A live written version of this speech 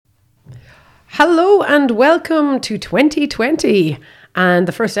Hello and welcome to 2020 and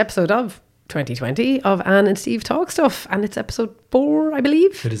the first episode of 2020 of Anne and Steve Talk Stuff, and it's episode 4, I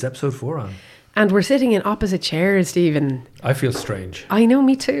believe. It is episode 4, Anne. And we're sitting in opposite chairs, Stephen. I feel strange. I know,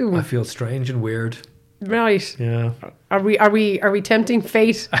 me too. I feel strange and weird. Right. Yeah. Are we tempting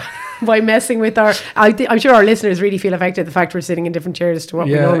fate by messing with our... I'm sure our listeners really feel affected the fact we're sitting in different chairs to what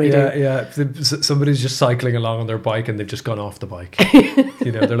we normally do. Yeah. Somebody's just cycling along on their bike and they've just gone off the bike.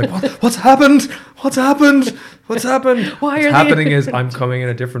 They're like, what's happened? What's happened? What's happened? What's happening is I'm coming in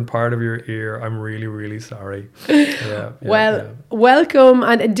a different part of your ear. I'm really, really sorry. Welcome.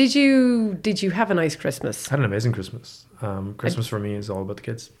 And did you have a nice Christmas? I had an amazing Christmas. Christmas for me is all about the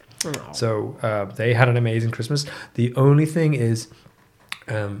kids. Oh. So they had an amazing Christmas. The only thing is,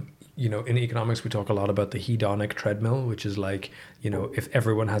 in economics, we talk a lot about the hedonic treadmill, which is like, if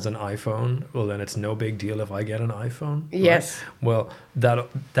everyone has an iPhone, well, then it's no big deal if I get an iPhone. Yes. Right? Well, that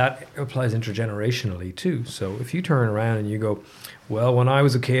applies intergenerationally too. So if you turn around and you go, well, when I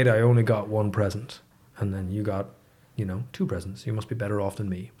was a kid, I only got one present, and then you got, 2 presents. You must be better off than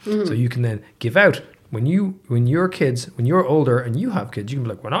me. Mm-hmm. So you can then give out. When you're older and you have kids, you can be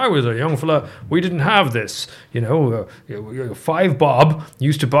like, when I was a young fella, we didn't have this. 5 Bob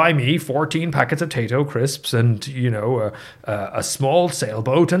used to buy me 14 packets of Tayto crisps and, a small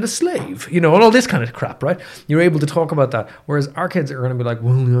sailboat and a slave, and all this kind of crap, right? You're able to talk about that. Whereas our kids are going to be like,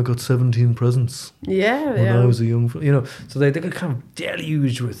 well, I got 17 presents. Yeah. When I was a young fella, so they get kind of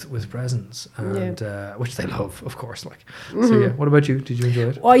deluged with presents, and which they love, of course. Mm-hmm. So, what about you? Did you enjoy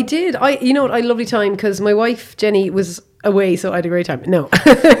it? I did. I had a lovely time. Because my wife, Jenny, was away, so I had a great time. No.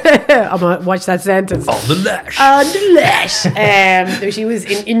 I'm going to watch that sentence. On the lash. She was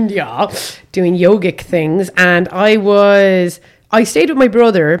in India doing yogic things, and I stayed with my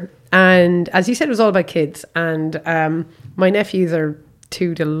brother, and as you said, it was all about kids, and my nephews are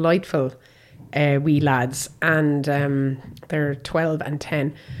 2 delightful wee lads, and they're 12 and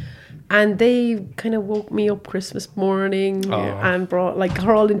 10. And they kind of woke me up Christmas morning and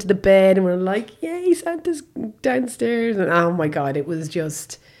crawled into the bed and were like, yay, Santa's downstairs. And oh my God, it was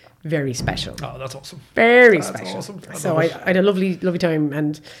just very special. Oh, that's awesome. Very special. Awesome. So I had a lovely, lovely time.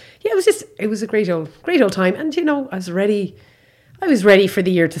 And yeah, it was a great old time. And, I was ready for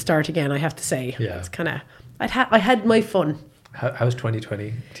the year to start again, I have to say. Yeah. It's kind of, I had my fun. How's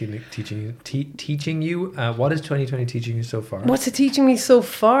 2020 teaching you? What is 2020 teaching you so far? What's it teaching me so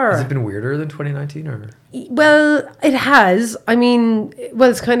far? Has it been weirder than 2019 or? Well, it has. I mean,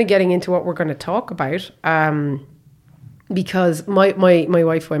 it's kind of getting into what we're going to talk about. Because my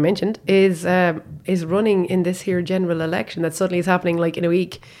wife, who I mentioned, is running in this here general election that suddenly is happening like in a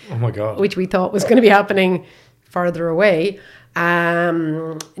week. Oh my God. Which we thought was going to be happening farther away.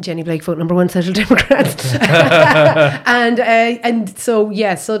 Jenny Blake, vote number 1, Social Democrats. and so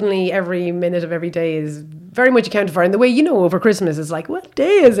suddenly every minute of every day is very much accounted for. And the way over Christmas is like, what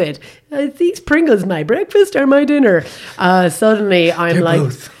day is it? Is these Pringles my breakfast or my dinner? Suddenly I'm they're like,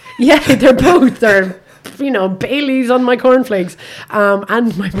 both. Yeah, they're both. They're Baileys on my cornflakes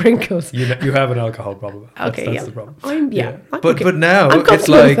and my Pringles. You have an alcohol problem. That's the problem. I'm but now it's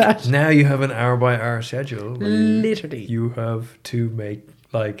like now you have an hour by hour schedule. Literally, you have to make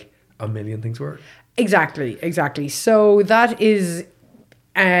like a million things work. Exactly. So that is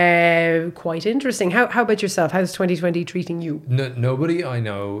quite interesting. How about yourself? How's 2020 treating you? Nobody I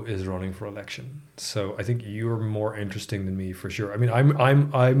know is running for election, so I think you're more interesting than me for sure. I mean, I'm.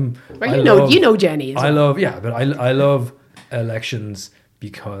 Well, you know Jenny. I love I love elections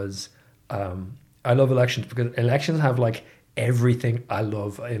because elections have like everything I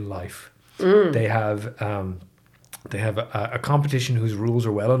love in life. They have a competition whose rules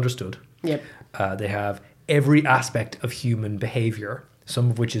are well understood. Yep. They have every aspect of human behavior, some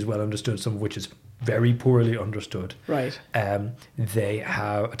of which is well understood, some of which is very poorly understood. Right. They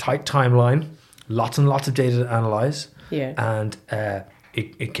have a tight timeline, lots and lots of data to analyze. Yeah. And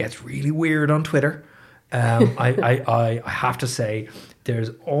it gets really weird on Twitter. I have to say, there's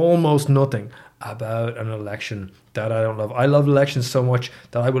almost nothing about an election that I don't love. I love elections so much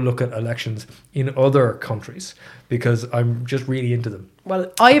that I will look at elections in other countries because I'm just really into them.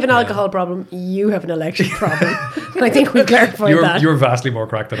 Well, I have an alcohol problem. You have an election problem. And I think we've clarified that. You're vastly more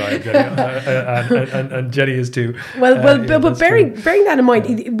cracked than I am, Jenny. and Jenny is too. But bearing that in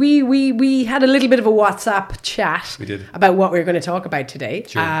mind, we had a little bit of a WhatsApp chat about what we were going to talk about today.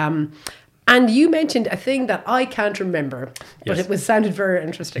 Sure. And you mentioned a thing that I can't remember, but it sounded very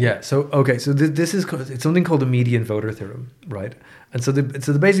interesting. Yeah. So this is it's something called the median voter theorem, right? And so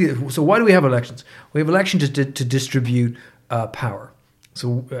why do we have elections? We have elections to distribute power.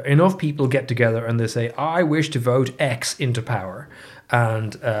 So enough people get together and they say, I wish to vote X into power.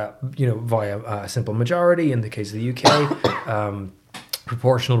 and via a simple majority in the case of the UK.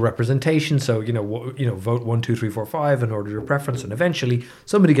 Proportional representation, so vote 1, 2, 3, 4, 5 in order to your preference, and eventually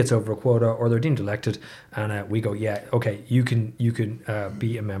somebody gets over a quota or they're deemed elected, and we go, yeah, okay, you can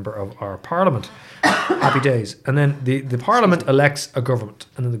be a member of our parliament. Happy days. And then the parliament elects a government,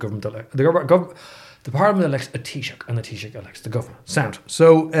 and then the parliament elects a Taoiseach, and the Taoiseach elects the government. Sound.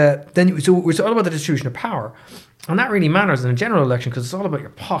 So so it's all about the distribution of power, and that really matters in a general election because it's all about your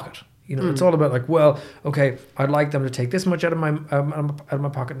pocket. It's all about okay, I'd like them to take this much out of my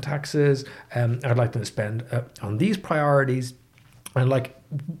pocket in taxes. I'd like them to spend on these priorities, and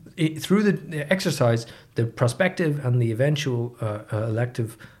through the exercise, the prospective and the eventual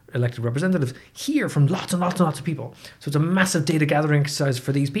elected representatives hear from lots and lots and lots of people. So it's a massive data gathering exercise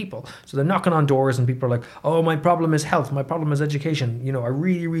for these people. So they're knocking on doors, and people are like, "Oh, my problem is health. My problem is education. I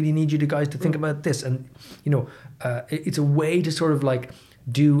really, really need you guys to think about this." And it's a way to sort of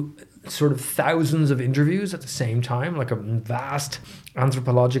do sort of thousands of interviews at the same time, like a vast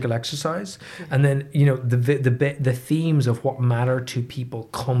anthropological exercise, and then the themes of what matter to people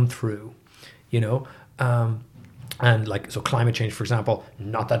come through, and so climate change, for example,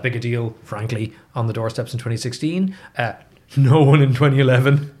 not that big a deal, frankly, on the doorsteps in 2016. No one in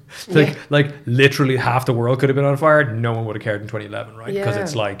 2011, literally half the world could have been on fire. No one would have cared in 2011, right? Because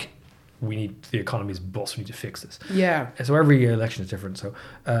it's the economy's bust. We need to fix this. Yeah. So every election is different. So,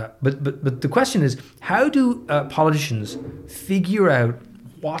 but the question is, how do politicians figure out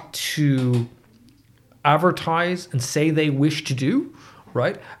what to advertise and say they wish to do,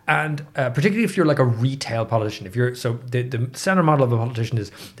 right? And particularly if you're like a retail politician, the standard model of a politician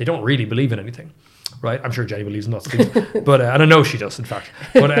is they don't really believe in anything. Right, I'm sure Jenny believes in lots of things, but and I know she does, in fact.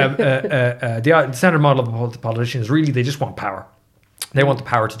 But the standard model of a politician is really they just want power. They want the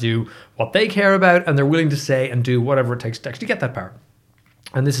power to do what they care about, and they're willing to say and do whatever it takes to actually get that power.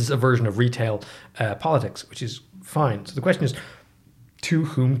 And this is a version of retail politics, which is fine. So the question is, to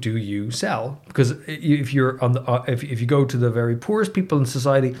whom do you sell? Because if you're if you go to the very poorest people in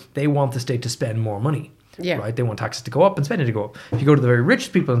society, they want the state to spend more money. Yeah. Right. They want taxes to go up and spending to go up. If you go to the very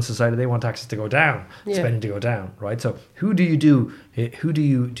richest people in society, they want taxes to go down, spending to go down. Right. So who do you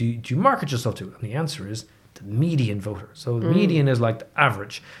market yourself to? And the answer is the median voter. So the median is like the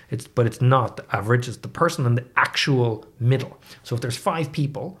average. But it's not the average. It's the person in the actual middle. So if there's 5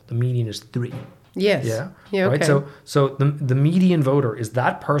 people, the median is 3. Yes. Yeah. Yeah. Right. Okay. So the median voter is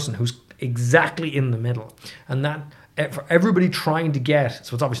that person who's exactly in the middle, and that. For everybody trying to get,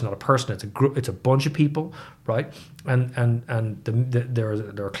 so it's obviously not a person, it's a group, it's a bunch of people, right? And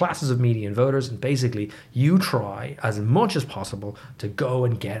there are classes of median voters, and basically you try as much as possible to go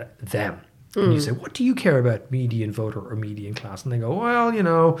and get them. And you say, what do you care about, median voter or median class? And they go,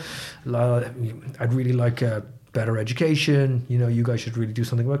 well, I'd really like better education. You guys should really do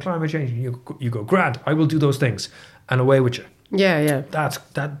something about climate change. And you go, grand, I will do those things, and away with you. Yeah.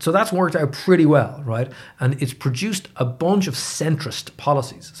 So that's worked out pretty well, right? And it's produced a bunch of centrist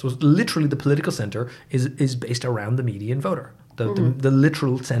policies. So it's literally the political center is based around the median voter, the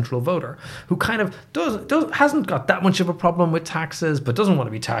literal central voter, who kind of hasn't got that much of a problem with taxes, but doesn't want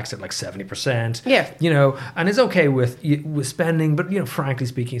to be taxed at like 70%. Yeah. And is okay with spending, but frankly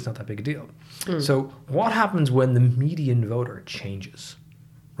speaking, it's not that big a deal. So what happens when the median voter changes,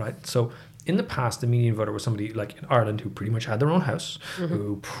 right? So in the past, the median voter was somebody like in Ireland who pretty much had their own house,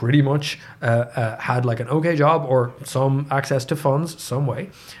 who pretty much had like an okay job or some access to funds some way.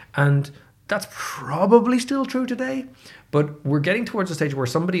 And that's probably still true today. But we're getting towards a stage where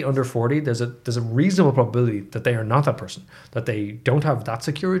somebody under 40, there's a reasonable probability that they are not that person, that they don't have that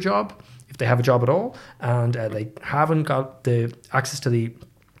secure a job, if they have a job at all, and they haven't got the access to the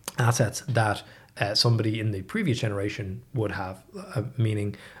assets that somebody in the previous generation would have,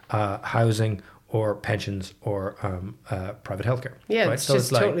 meaning housing or pensions or private healthcare. Yeah, right? it's So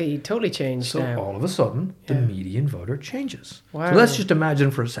just totally changed so now. all of a sudden, the median voter changes. Wow. So let's just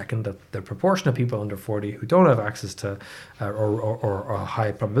imagine for a second that the proportion of people under 40 who don't have access to or a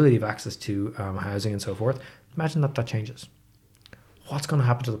high probability of access to housing and so forth, imagine that changes. What's going to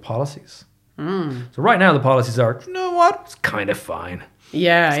happen to the policies? So right now the policies are, you know what, it's kind of fine.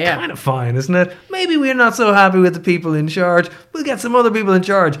 Yeah. Kind of fine, isn't it? Maybe we're not so happy with the people in charge. We'll get some other people in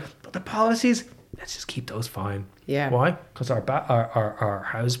charge. But the policies, let's just keep those fine. Yeah. Why? Because our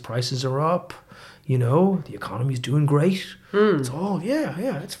house prices are up. The economy's doing great. It's all,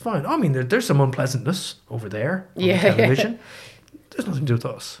 it's fine. I mean, there's some unpleasantness over there on the television. There's nothing to do with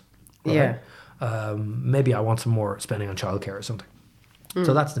us. Right? Yeah. Maybe I want some more spending on childcare or something.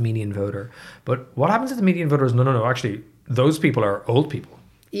 So that's the median voter. But what happens if the median voter is, no, actually, those people are old people.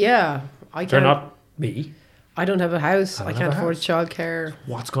 Yeah. They're not me. I don't have a house. I don't can't have a afford house. childcare.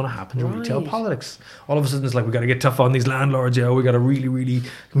 What's going to happen in Right. retail politics? All of a sudden, it's like we got to get tough on these landlords. We got to really, really,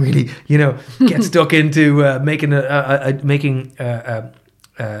 really, get stuck into making a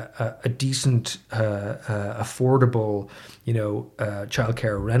decent, affordable,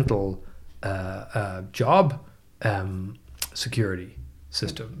 childcare rental job security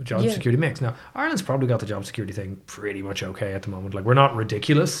system, job Yeah. security mix. Now, Ireland's probably got the job security thing pretty much okay at the moment. Like, we're not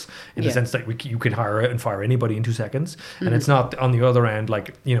ridiculous in the Yeah. sense that you can hire and fire anybody in 2 seconds. And it's not on the other end,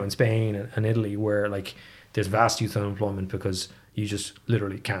 like, in Spain and Italy, where like there's vast youth unemployment because you just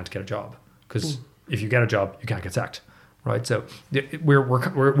literally can't get a job. Because if you get a job, you can't get sacked. Right, so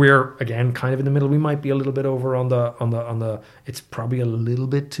we're again kind of in the middle. We might be a little bit over on the. It's probably a little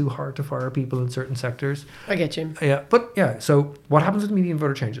bit too hard to fire people in certain sectors. I get you. Yeah, but yeah. So what happens with median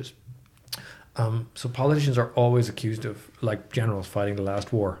voter changes? So politicians are always accused of, like, generals fighting the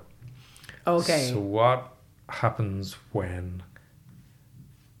last war. Okay. So what happens when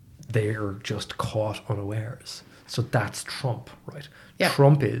they're just caught unawares? So that's Trump, right? Yeah.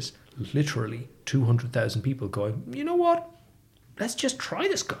 Trump is literally 200,000 people going, you know what? Let's just try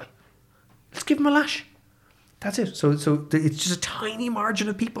this guy. Let's give him a lash. That's it. So it's just a tiny margin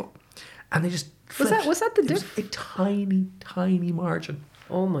of people, and they just Was flipped. that the It was diff? a tiny margin.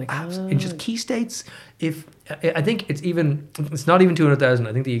 Oh my god. In just key states, if I think it's not even 200,000.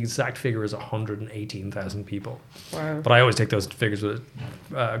 I think the exact figure is 118,000 people. Wow. But I always take those figures with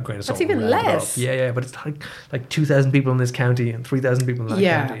a grain of salt. That's even and round it less. up. Yeah, but it's like 2,000 people in this county and 3,000 people in that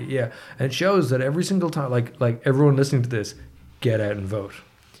Yeah. county. Yeah, and it shows that every single time, like everyone listening to this, get out and vote.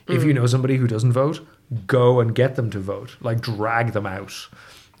 If you know somebody who doesn't vote, go and get them to vote. Like, drag them out.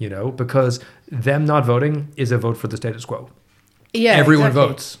 Because them not voting is a vote for the status quo. Yeah. Everyone exactly.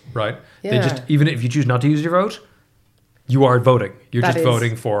 votes, right? Yeah. They just, even if you choose not to use your vote, you are voting. You're That just is-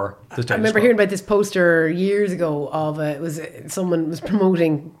 voting for the status I remember quo. hearing about this poster years ago of someone was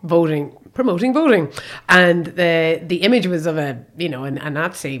promoting voting, and the image was of a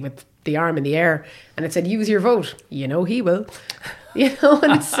Nazi with the arm in the air, and it said, "Use your vote." He will.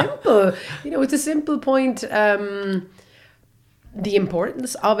 And it's simple. It's a simple point. The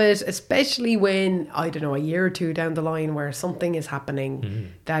importance of it, especially when, I don't know, a year or two down the line where something is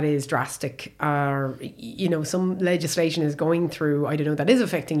happening that is drastic, or, some legislation is going through, I don't know, that is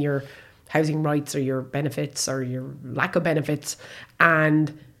affecting your housing rights or your benefits or your lack of benefits.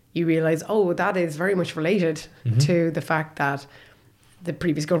 And you realize, oh, that is very much related to the fact that the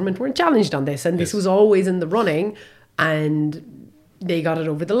previous government weren't challenged on this. And this Yes. was always in the running, and they got it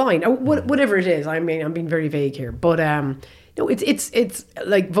over the line. Or whatever it is. I mean, I'm being very vague here. But, no, it's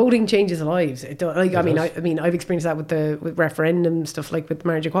like voting changes lives. It don't, like, I mean, I've experienced that with referendum stuff, like with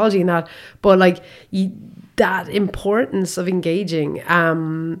marriage equality and that. But like that importance of engaging.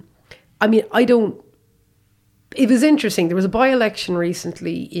 It was interesting. There was a by-election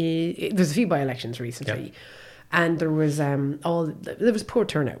recently. There's a few by-elections recently, Yep. and there was there was poor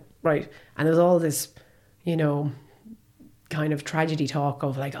turnout, right? And there was all this, kind of tragedy talk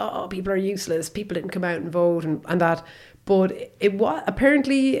of like, oh, people are useless, people didn't come out and vote and that. But it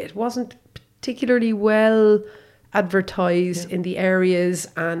wasn't particularly well advertised in the areas,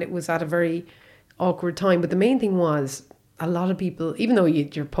 and it was at a very awkward time. But the main thing was, a lot of people, even though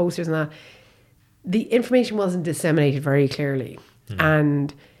your posters and that, the information wasn't disseminated very clearly.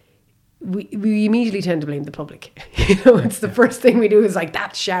 And we immediately tend to blame the public. It's the first thing we do is like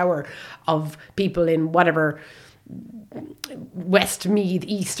that shower of people in whatever West Meath,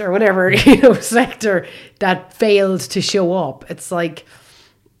 East or whatever, sector that failed to show up. It's like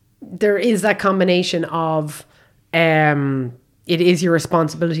there is that combination of it is your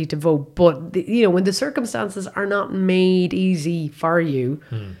responsibility to vote, but when the circumstances are not made easy for you,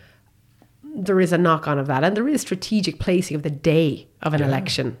 there is a knock-on of that, and there is strategic placing of the day of an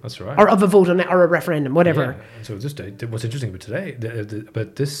election. That's right. Or of a vote on it, or a referendum, whatever. Yeah. And so this day, what's interesting about today,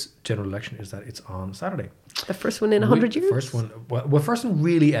 about this general election, is that it's on Saturday. The first one in 100 years? First one, first one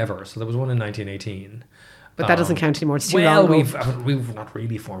really ever. So there was one in 1918. But that doesn't count anymore. It's too long ago. we've not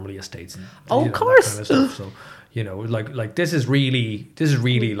really formally a state. And, Oh, of course. That kind of stuff. So like this is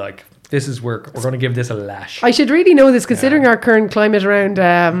like, this is where we're going to give this a lash. I should really know this, considering our current climate around,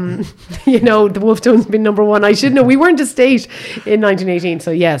 the Wolf Tone's been number one. I should know. We weren't a state in 1918,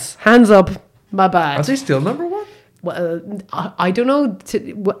 so yes, hands up, my Are bad. they still number one? Well, I don't know.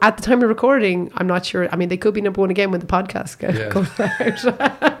 At the time of recording, I'm not sure. I mean, they could be number one again when the podcast comes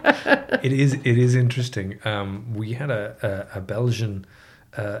out. It is interesting. We had a Belgian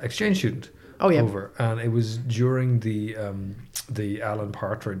exchange student Oh, yeah. over, and it was during the the Alan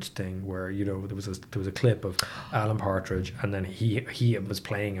Partridge thing where there was a clip of Alan Partridge, and then he was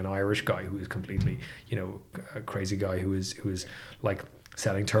playing an Irish guy who was completely a crazy guy who was like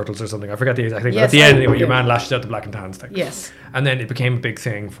selling turtles or something. I forget the exact thing. But at the end, anyway, your man lashes out the Black and Tans thing. Yes. And then it became a big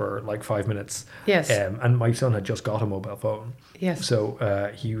thing for like 5 minutes. Yes. And my son had just got a mobile phone. Yes.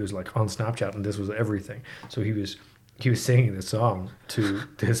 So he was like on Snapchat, and this was everything. So he was singing this song to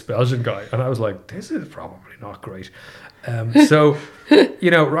this Belgian guy, and I was like, this is probably not great. So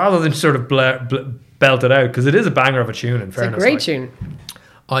rather than sort of belt it out, because it is a banger of a tune. In fairness, it's a great tune.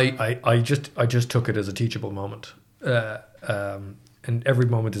 I just took it as a teachable moment. And every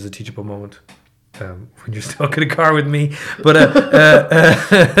moment is a teachable moment when you're stuck in a car with me. But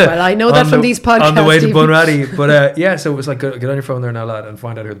well, I know that from these podcasts on the way to Bunratty. But so it was like, get on your phone there now, lad, and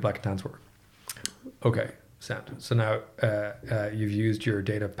find out who the Black and Tans were. Okay, sound. So now you've used your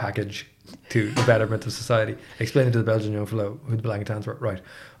data package to the betterment of society. Explain it to the Belgian young fellow who the Black and Tans were. Right.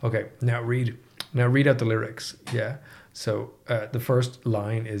 Okay. Now read out the lyrics. Yeah. So the first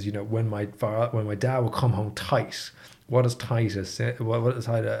line is, when my dad will come home tight. What does tight is? What does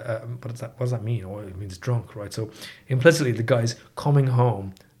that mean? Well, it means drunk, right? So implicitly, the guy's coming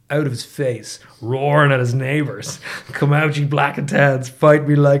home out of his face, roaring at his neighbours. Come out, you Black and Tans, fight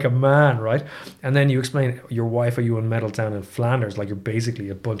me like a man, right? And then you explain, your wife are you in Middletown in Flanders, like you're basically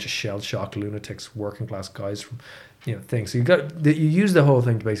a bunch of shell-shocked lunatics, working class guys from things. So you use the whole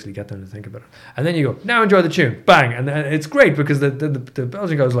thing to basically get them to think about it. And then you go, now enjoy the tune, bang, and then it's great because the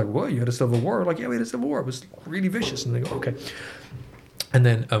Belgian guy was like, "What? You had a civil war?" Like, yeah, we had a civil war. It was really vicious. And they go, okay. And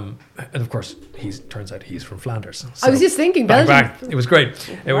then, and of course, turns out he's from Flanders. So I was just thinking, bang, Belgium. bang. It was great.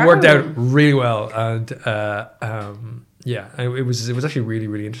 It worked out really well, and it was actually really,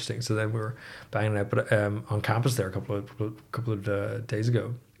 really interesting. So then we were banging it out, but on campus there a couple of days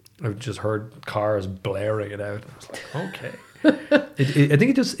ago, I just heard cars blaring it out. I was like, okay. I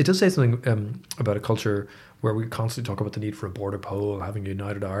think it does say something about a culture where we constantly talk about the need for a border poll, having a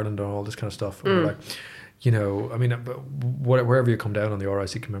united Ireland, and all this kind of stuff. And we're like, wherever you come down on the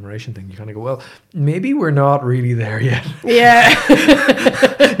RIC commemoration thing, you kind of go, well, maybe we're not really there yet. Yeah.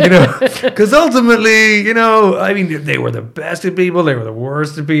 Because ultimately, they were the best of people, they were the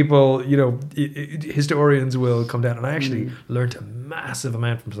worst of people. Historians will come down, and I actually learned a massive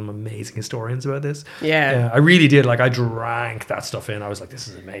amount from some amazing historians about this. Yeah. I really did. Like, I drank that stuff in. I was like, this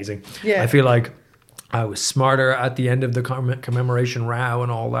is amazing. Yeah. I feel like I was smarter at the end of the commemoration row and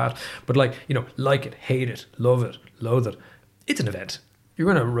all that. But like it, hate it, love it, loathe it. It's an event.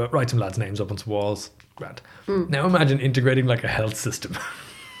 You're going to write some lads' names up on some walls. Grand. Now imagine integrating like a health system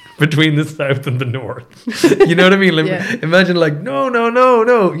between the south and the north. You know what I mean? Like, yeah. Imagine like, no.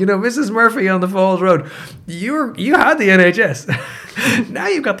 Mrs. Murphy on the Falls Road, you had the NHS. Now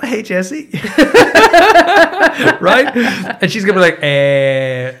you've got the HSE. Right? And she's going to be like,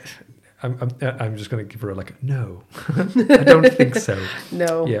 I'm just going to give her no. I don't think so.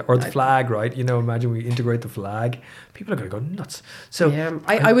 No. Yeah, or the flag, right? Imagine we integrate the flag. People are going to go nuts. So yeah,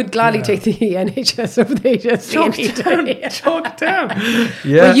 I would gladly take the NHS over the HSE. Chalk it down.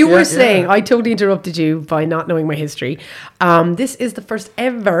 Yeah. Well, you were saying, I totally interrupted you by not knowing my history. This is the first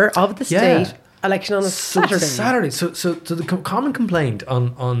ever of the state election on a Saturday. So the common complaint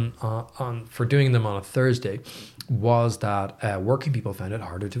on for doing them on a Thursday was that working people found it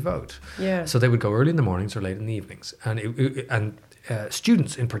harder to vote. Yeah. So they would go early in the mornings or late in the evenings, and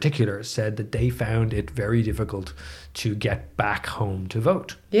students in particular said that they found it very difficult to get back home to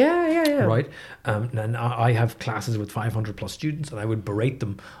vote. Yeah. Right. And I have classes with 500 plus students, and I would berate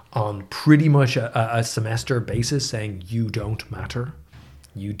them on pretty much a semester basis, saying you don't matter,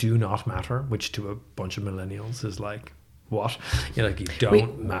 you do not matter, which to a bunch of millennials is like, what? You're like, you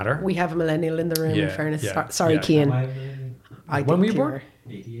don't matter. We have a millennial in the room, in fairness. Yeah, Sorry, Cian. When were you born?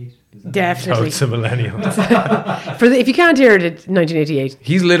 88. Definitely. Oh, it's a millennial. If you can't hear it, it's 1988.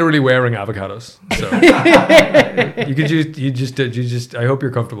 He's literally wearing avocados. So you just I hope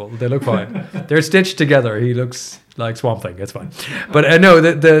you're comfortable. They look fine. They're stitched together. He looks like Swamp Thing. It's fine. But no,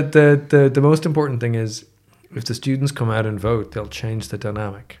 the most important thing is, if the students come out and vote, they'll change the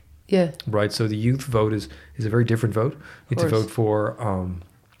dynamic. Yeah. Right. So the youth vote is a very different vote. You need to vote for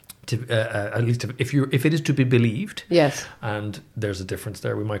at least if it is to be believed. Yes. And there's a difference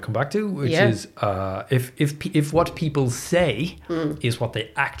there we might come back to, which is if what people say is what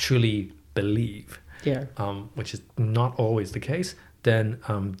they actually believe. Yeah. Which is not always the case. Then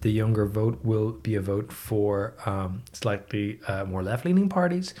the younger vote will be a vote for slightly more left-leaning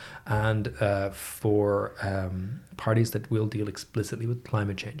parties and for parties that will deal explicitly with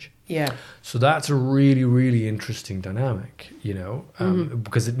climate change. Yeah. So that's a really, really interesting dynamic,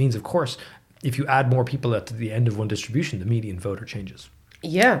 because it means, of course, if you add more people at the end of one distribution, the median voter changes.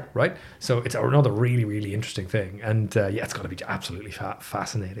 Yeah. Right, so it's another really, really interesting thing, and it's going to be absolutely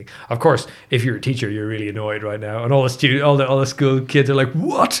fascinating. Of course, if you're a teacher, you're really annoyed right now, and all the school kids are like,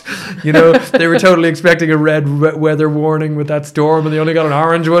 "What?" You know, they were totally expecting a red weather warning with that storm, and they only got an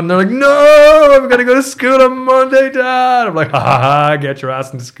orange one. And they're like, "No, I'm going to go to school on Monday, Dad." I'm like, "Ha ha ha! Get your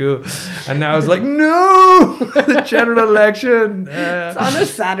ass into school." And now it's like, "No, the general election. It's on a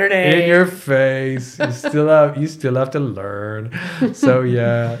Saturday. In your face. You still have to learn." So.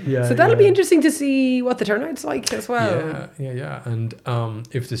 Yeah. So that'll be interesting to see what the turnout's like as well. Yeah. And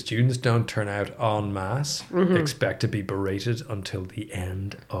if the students don't turn out en masse, expect to be berated until the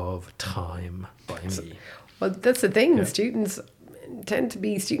end of time by me. Well, that's the thing. Yeah. Students tend to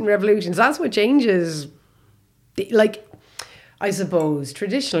be student revolutions. That's what changes. Like, I suppose,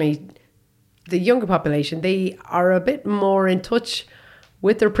 traditionally, the younger population, they are a bit more in touch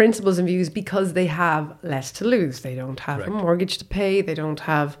with their principles and views because they have less to lose. They don't have a mortgage to pay. They don't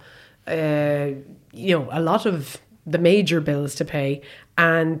have, a lot of the major bills to pay,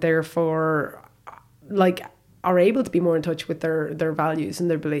 and therefore, like, are able to be more in touch with their values and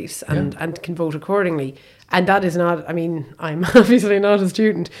their beliefs and can vote accordingly. And that is not, I mean, I'm obviously not a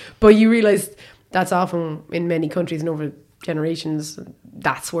student, but you realise that's often in many countries and over generations,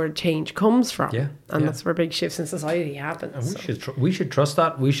 that's where change comes from, and that's where big shifts in society happen. And we should trust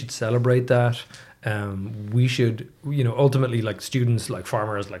that. We should celebrate that. We should, ultimately, like students, like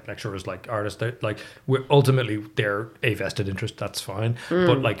farmers, like lecturers, like artists, they're a vested interest. That's fine,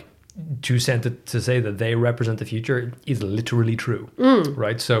 but like to say that they represent the future is literally true,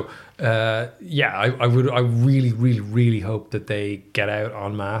 right? So, I really, really, really hope that they get out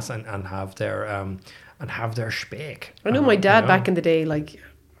en masse and have their speak. I know my dad back in the day, like,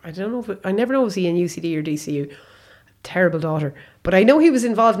 I don't know I never know, was he in UCD or DCU? Terrible daughter. But I know he was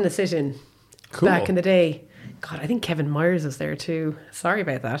involved in a sit-in back in the day. God, I think Kevin Myers was there too. Sorry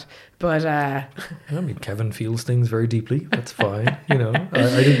about that. But I mean, Kevin feels things very deeply. That's fine.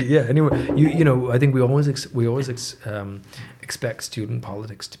 I think, anyway, I think we always expect student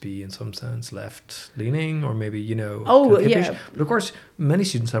politics to be in some sense left leaning, or maybe, but of course many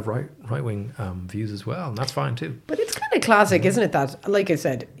students have right wing views as well, and that's fine too. But it's kind of classic, isn't it, that, like I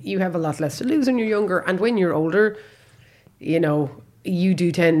said, you have a lot less to lose when you're younger, and when you're older, you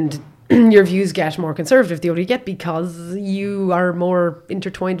do tend your views get more conservative the older you get, because you are more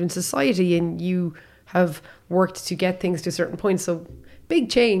intertwined in society and you have worked to get things to a certain point. So big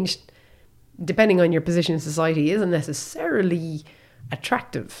change, depending on your position in society, isn't necessarily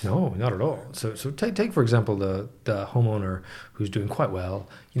attractive. No, not at all. So take for example the homeowner who's doing quite well.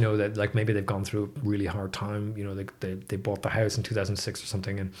 That, like, maybe they've gone through a really hard time. They bought the house in 2006 or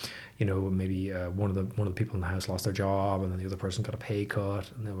something, and maybe one of the people in the house lost their job, and then the other person got a pay cut,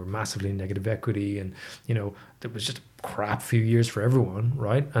 and they were massively in negative equity, and it was just a crap few years for everyone,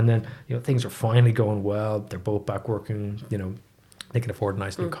 right? And then things are finally going well. They're both back working. They can afford a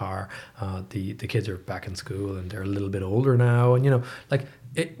nice new car. The kids are back in school and they're a little bit older now. And,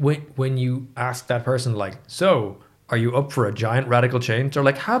 when you ask that person, like, so are you up for a giant radical change? They're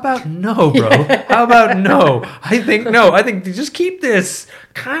like, how about no, bro? How about no? I think you just keep this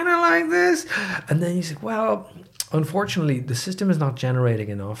kind of like this. And then you say, well, unfortunately, the system is not generating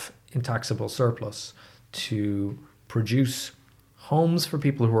enough in taxable surplus to produce homes for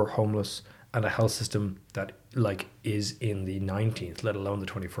people who are homeless and a health system that, like, is in the 19th, let alone the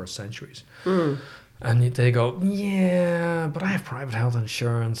 21st centuries. And they go, yeah, but I have private health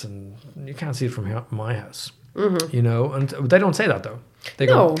insurance and you can't see it from my house. And they don't say that, though. They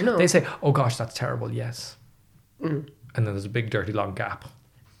go, no. They say, oh gosh, that's terrible, yes. And then there's a big dirty long gap.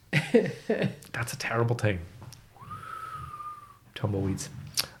 That's a terrible thing. Tumbleweeds.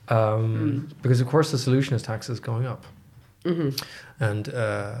 Because of course the solution is taxes going up.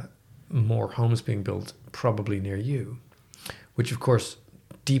 And more homes being built probably near you, which of course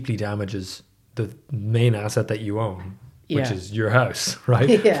deeply damages the main asset that you own, which is your house,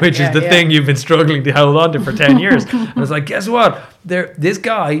 right? Which is the thing you've been struggling to hold on to for 10 years. And it's like, guess what? This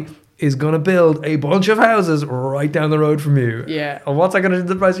guy is going to build a bunch of houses right down the road from you. Yeah. And what's that going to do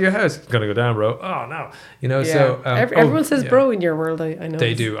to the price of your house? It's going to go down, bro. Oh, no. So... everyone says bro in your world, I know.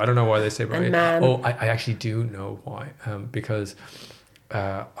 They do. I don't know why they say bro. And man. Oh, I actually do know why. Because...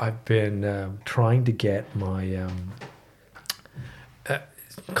 I've been trying to get my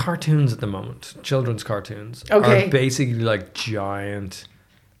cartoons at the moment. Children's cartoons are basically like giant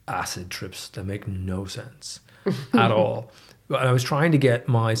acid trips that make no sense at all. And I was trying to get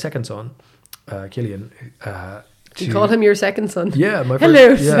my second son, Killian, You call him your second son? Yeah, my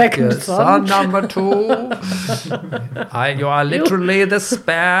Hello, first, second son. Son number 2. You are literally the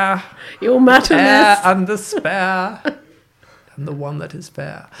spare. You matter Heir less. and the spare. And the one that is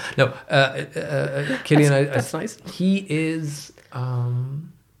fair. No, Killian, That's nice. He is.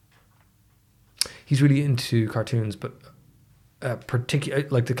 He's really into cartoons, but particular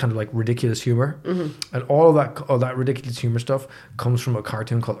like the kind of like ridiculous humor, and all that ridiculous humor stuff comes from a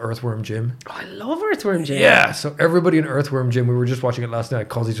cartoon called Earthworm Jim. Oh, I love Earthworm Jim. Yeah, so everybody in Earthworm Jim, we were just watching it last night,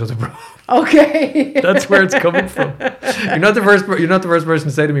 calls each other bro. Okay. That's where it's coming from. You're not the first person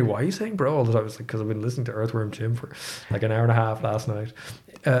to say to me, "Why are you saying bro all the time?" It's like, because I've been listening to Earthworm Jim for like an hour and a half last night.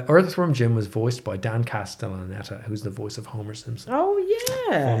 Earthworm Jim was voiced by Dan Castellaneta, who's the voice of Homer Simpson. Oh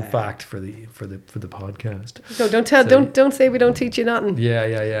yeah. Fun fact for the podcast. So don't say we don't teach you nothing.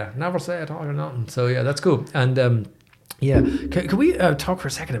 Yeah. Never say it all or nothing. So yeah, that's cool. And can we talk for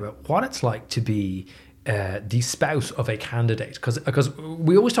a second about what it's like to be the spouse of a candidate? Because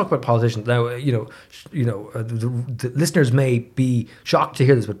we always talk about politicians. Now the listeners may be shocked to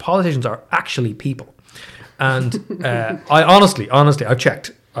hear this, but politicians are actually people. And I honestly, I've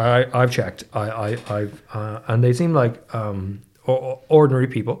checked. I've checked. And they seem like ordinary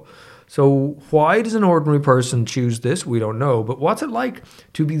people. So why does an ordinary person choose this? We don't know. But what's it like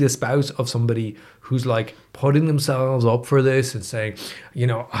to be the spouse of somebody who's like putting themselves up for this and saying,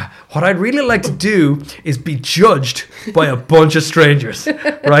 what I'd really like to do is be judged by a bunch of strangers,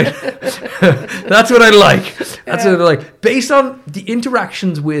 right? That's what I like. That's what I like. Based on the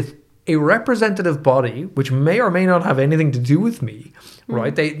interactions with a representative body, which may or may not have anything to do with me,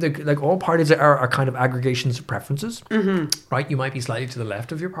 right? They like all parties are kind of aggregations of preferences, right? You might be slightly to the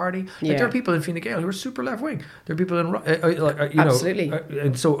left of your party. Like there are people in Fine Gael who are super left wing. There are people in Absolutely.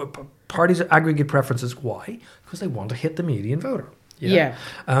 and so parties aggregate preferences. Why? Because they want to hit the median voter. Yeah.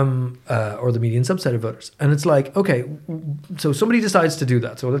 Or the median subset of voters. And it's like, okay, so somebody decides to do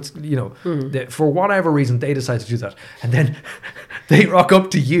that. So let's, for whatever reason, they decide to do that. And then they rock up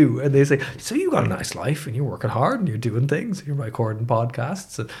to you and they say, so you got a nice life and you're working hard and you're doing things. You're recording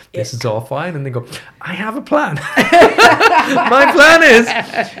podcasts and this is all fine. And they go, I have a plan. My plan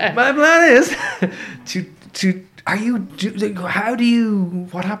is to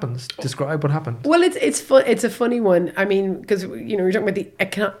what happens? Describe what happened. Well, it's fun. It's a funny one. I mean, because we're talking about the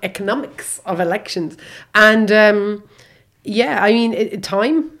economics of elections, and I mean,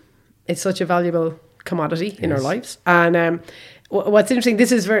 time is such a valuable commodity in our lives. And what's interesting,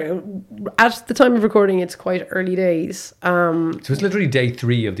 this is at the time of recording, it's quite early days. So it's literally day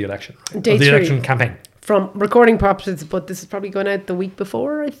 3 of the election, right? Day of the 3. Election campaign. From recording purposes, but this is probably going out the week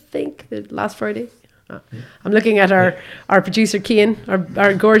before, I think, the last Friday. I'm looking at our producer Cian,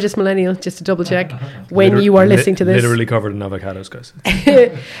 our gorgeous millennial, just to double check when you are listening to this. Literally covered in avocados, guys.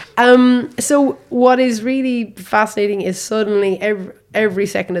 So what is really fascinating is suddenly every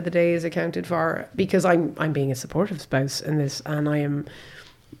second of the day is accounted for, because I'm being a supportive spouse in this, and I am,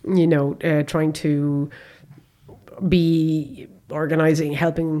 trying to be organising,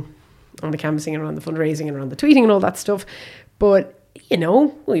 helping on the canvassing and around the fundraising and around the tweeting and all that stuff. But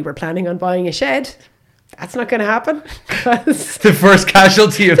we were planning on buying a shed. That's not going to happen. The first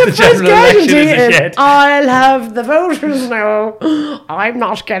casualty of the general election is a shed. I'll have the voters know I'm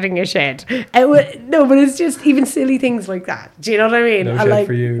not getting a shed. No, but it's just even silly things like that. Do you know what I mean? No shed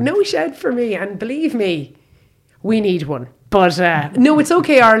for you. No shed for me. And believe me, we need one. But no, it's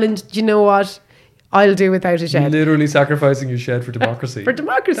okay, Ireland. Do you know what? I'll do without a shed. Literally sacrificing your shed for democracy. For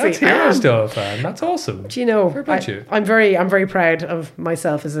democracy. That's hero stuff, man. That's awesome. Do you know, Fair about you. I'm very proud of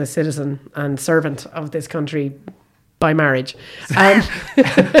myself as a citizen and servant of this country by marriage.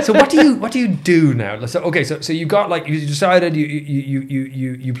 So what do you do now? So you got you decided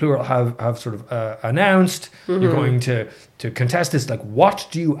you plural have sort of announced you're going to contest this. Like, what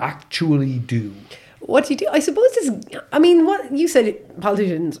do you actually do? What do you do? I suppose what you said,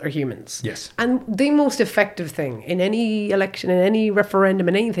 politicians are humans. Yes. And the most effective thing in any election, in any referendum,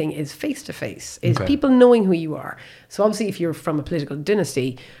 in anything is face-to-face, is people knowing who you are. So obviously if you're from a political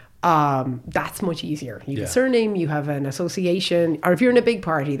dynasty, that's much easier. You have a surname, you have an association, or if you're in a big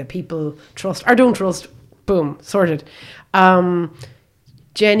party that people trust or don't trust, boom, sorted.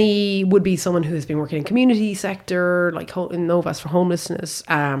 Jenny would be someone who has been working in community sector, like in Novas for homelessness,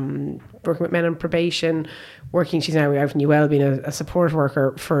 working with men on probation, she's now out in UL being a support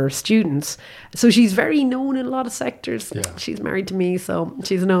worker for students. So she's very known in a lot of sectors. Yeah. She's married to me, so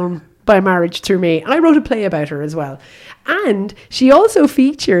she's known by marriage through me. And I wrote a play about her as well. And she also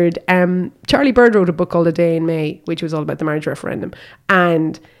featured, Charlie Bird wrote a book called A Day in May, which was all about the marriage referendum.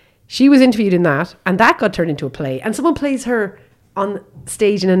 And she was interviewed in that, and that got turned into a play. And someone plays her on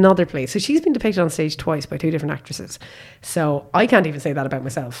stage in another place. So she's been depicted on stage twice by 2 different actresses. So I can't even say that about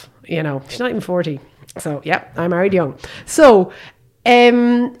myself. You know, she's not even 40. So yeah, I married young. So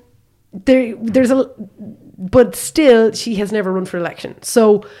but still, she has never run for election.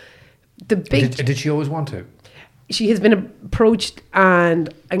 So the big... Did she always want to? She has been approached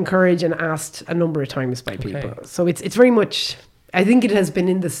and encouraged and asked a number of times by people. So it's very much... I think it has been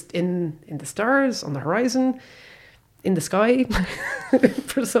in the stars, on the horizon, in the sky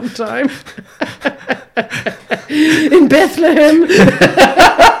for some time. In Bethlehem.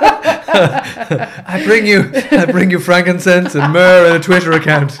 I bring you frankincense and myrrh and a Twitter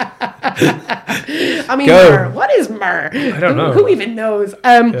account. I mean, myrrh. What is myrrh? I don't know. Who even knows?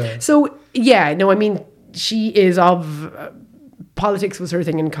 So yeah, no, I mean, she is of politics was her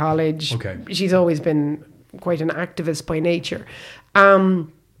thing in college. Okay. She's always been quite an activist by nature.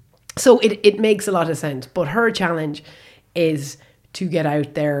 So it makes a lot of sense. But her challenge is to get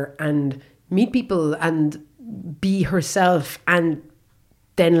out there and meet people and be herself, and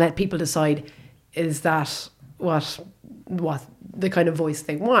then let people decide, is that what the kind of voice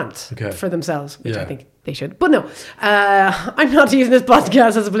they want for themselves, which I think they should. But no, I'm not using this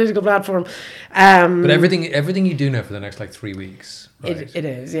podcast as a political platform. But everything you do now for the next 3 weeks, right? It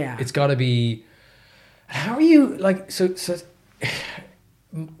is, yeah. It's got to be. How are you so?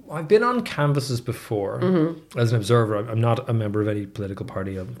 I've been on canvases before as an observer. I'm not a member of any political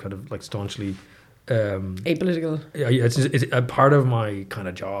party. I'm kind of staunchly apolitical. Yeah, it's a part of my kind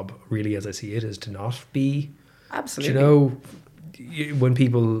of job, really, as I see it, is to not be. Absolutely. When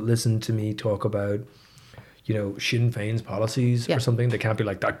people listen to me talk about, Sinn Féin's policies or something, they can't be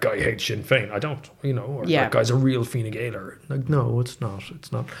like, that guy hates Sinn Féin. I don't, or that guy's a real Fine Gaeler. No, it's not.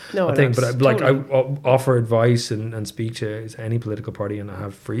 It's not a thing. But I offer advice and speak to any political party, and I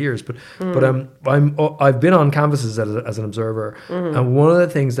have for years. But I've been on canvases as an observer, and one of the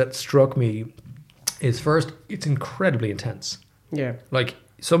things that struck me is, first, it's incredibly intense. Yeah.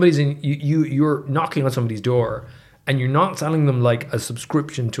 Somebody's you're knocking on somebody's door, and you're not selling them a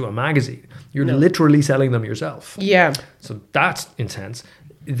subscription to a magazine. You're literally selling them yourself. Yeah. So that's intense.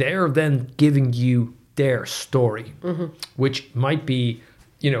 They're then giving you their story, which might be,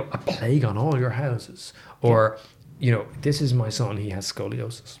 a plague on all your houses, or, this is my son, he has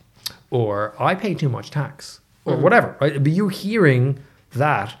scoliosis, or I pay too much tax, or whatever, right? But you're hearing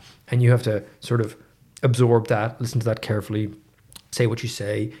that, and you have to sort of absorb that, listen to that carefully, say what you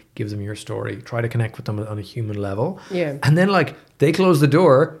say, give them your story, try to connect with them on a human level. Yeah. And then they close the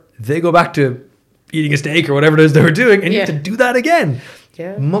door, they go back to eating a steak or whatever it is they were doing, and you have to do that again.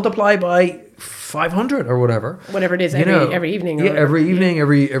 Yeah. Multiply by 500 or whatever. Whatever it is, every evening. Yeah, every evening,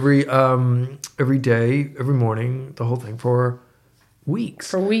 every day, every morning, the whole thing for weeks.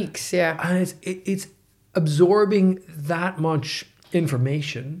 For weeks, yeah. And it's absorbing that much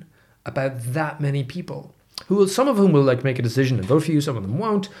information about that many people. Some of whom will make a decision and vote for you, some of them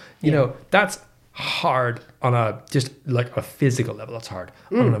won't. You know, that's hard on a physical level. That's hard.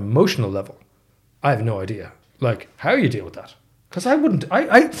 On an emotional level, I have no idea how you deal with that. Because I wouldn't.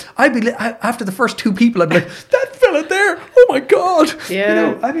 I'd be after the first 2 people, I'd be like, that fella there. Oh my god.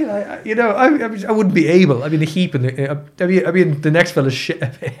 Yeah. I wouldn't be able. I'd be in the heap and I'd be in the next fella's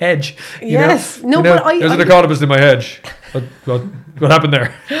hedge. Yes. No, but there's an economist in my hedge. What happened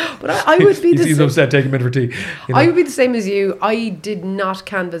there? But I would be. He seems upset. Take him in for tea. I would be the same as you. I did not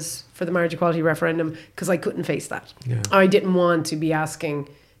canvass for the marriage equality referendum because I couldn't face that. Yeah. I didn't want to be asking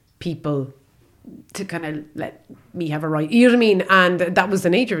people to kind of let me have a right. You know what I mean? And that was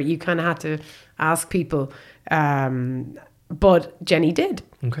the nature of it. You kind of had to ask people. But Jenny did.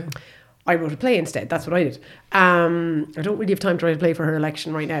 Okay. I wrote a play instead. That's what I did. I don't really have time to write a play for her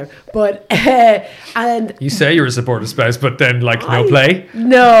election right now. But and you say you're a supportive spouse, but then no play.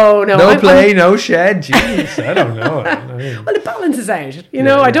 No play, no shed. Jeez, I don't know. Well, it balances out.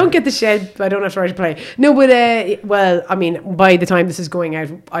 I don't get the shed, but I don't have to write a play. No, but by the time this is going out,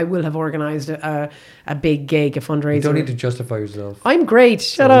 I will have organised a big gig, a fundraiser. You don't need to justify yourself. I'm great.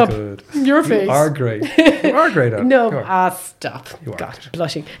 Shut up. Good. Your face. You are great. You are great. No, stop. You are. God,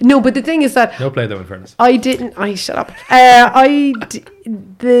 blushing. No, but the thing is that no play though. In fairness, shut up.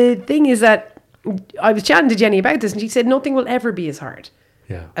 The thing is that I was chatting to Jenny about this, and she said nothing will ever be as hard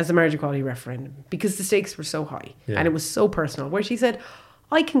as the marriage equality referendum because the stakes were so high and it was so personal. Where she said,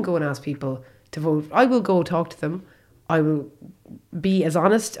 I can go and ask people to vote. I will go talk to them. I will be as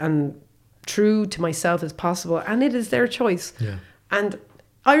honest and true to myself as possible, and it is their choice. Yeah. And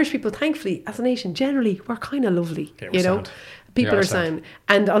Irish people, thankfully, as a nation, generally, we're kind of lovely. Sound. People are sound.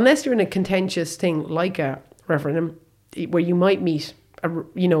 And unless you're in a contentious thing like a referendum, where you might meet a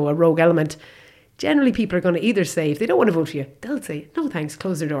rogue element, generally people are going to either say, if they don't want to vote for you, they'll say, no thanks,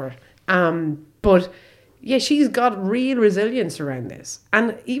 close their door. But yeah, she's got real resilience around this.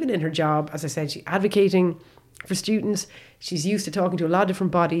 And even in her job, as I said, she's advocating for students. She's used to talking to a lot of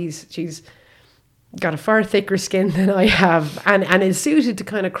different bodies. She's got a far thicker skin than I have, and is suited to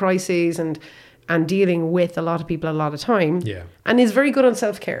kind of crises and dealing with a lot of people a lot of time. Yeah. And is very good on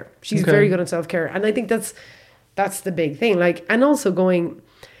self-care. She's very good on self-care. And I think that's the big thing. Like, and also going,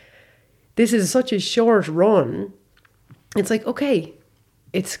 this is such a short run. It's like, okay,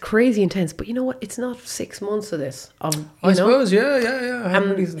 it's crazy intense, but you know what? It's not 6 months of this. I suppose, yeah.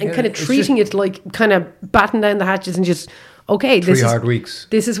 And kind of treating it like kind of batten down the hatches and just, okay, Three hard weeks.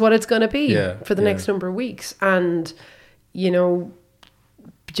 This is what it's going to be for the yeah. next number of weeks. And, you know,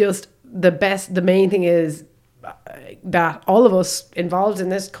 just the main thing is that all of us involved in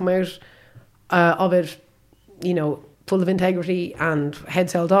this come out of it, you know, full of integrity and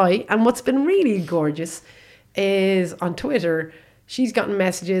heads held high. And what's been really gorgeous is on Twitter, she's gotten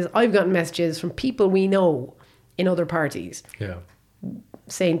messages, I've gotten messages from people we know in other parties. Yeah.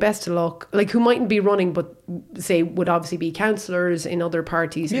 Saying best of luck, like who mightn't be running, but say would obviously be councillors in other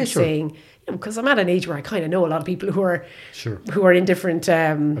parties, and saying, because I'm at an age where I kind of know a lot of people who are in different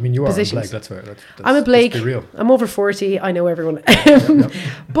I mean, you are positions. Blake, that's fair. I'm a Blake. Let's be real. I'm over 40. I know everyone.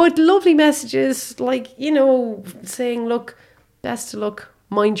 But lovely messages, like, you know, saying, look, best of luck,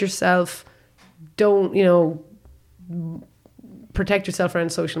 mind yourself, don't, you know, protect yourself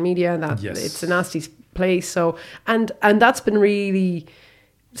around social media. That it's a nasty place. So, and that's been really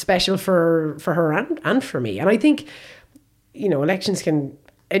special for her and for me. And I think, you know, elections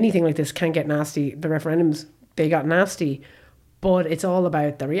anything like this can get nasty. The referendums, they got nasty, but it's all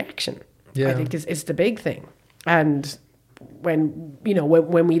about the reaction. I think it's the big thing. And when, you know,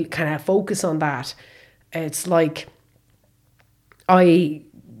 when we kind of focus on that, it's like,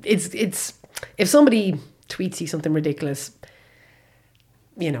 it's if somebody tweets you something ridiculous,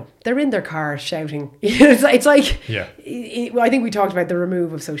 you know, they're in their car shouting. It's like, I think we talked about the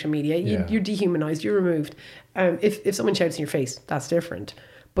remove of social media. You're dehumanized, you're removed. If someone shouts in your face, that's different.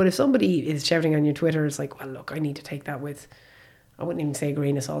 But if somebody is shouting on your Twitter, it's like, well, look, I need to take that with, I wouldn't even say a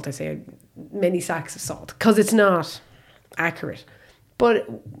grain of salt, I say many sacks of salt, because it's not accurate. But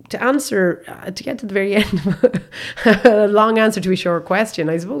to answer, to get to the very end of a long answer to a short question,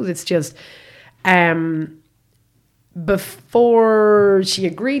 I suppose it's just, before she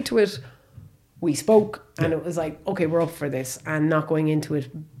agreed to it, we spoke, and it was like, okay, we're up for this, and not going into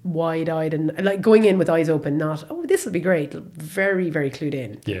it wide-eyed and like going in with eyes open, not, oh, this will be great, very, very clued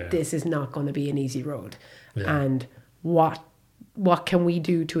in. This is not going to be an easy road. And what can we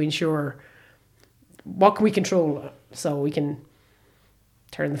do to ensure, what can we control so we can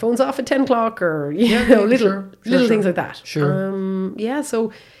turn the phones off at 10 o'clock or, you know, little things like that.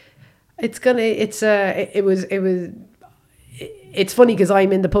 So it's funny because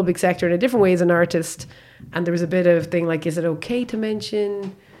I'm in the public sector in a different way as an artist, and there was a bit of thing like, is it okay to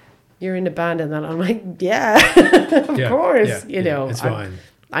mention you're in a band? And then I'm like, of course, you know, it's fine.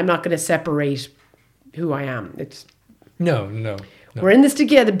 I'm not going to separate who I am. It's no. We're in this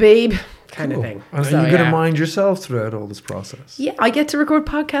together, babe, kind of thing. And you're going to mind yourself throughout all this process. Yeah, I get to record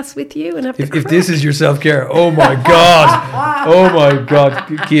podcasts with you and have to if this is your self-care, oh my God,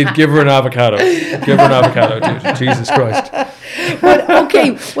 Keith, give her an avocado. Dude. Jesus Christ. But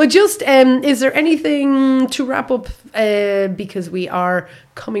okay, well, just is there anything to wrap up, because we are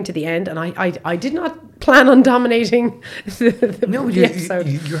coming to the end, and I did not plan on dominating the episode.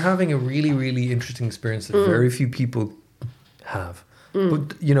 You're having a really, really interesting experience that very few people have.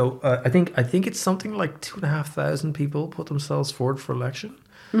 But you know, I think it's something like 2,500 people put themselves forward for election,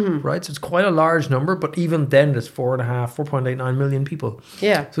 right? So it's quite a large number, but even then, there's 4.89 million people.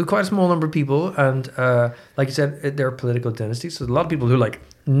 Yeah, so quite a small number of people, and like you said, they're political dynasties. So a lot of people who like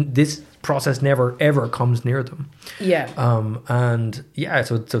this process never ever comes near them. Yeah, and yeah,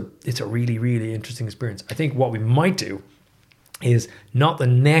 so it's a really, really interesting experience. I think what we might do is not the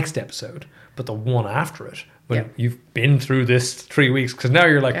next episode, but the one after it. When you've been through this 3 weeks, because now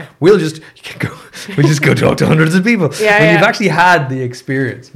you're like, we'll just go talk to hundreds of people. When you've actually had the experience.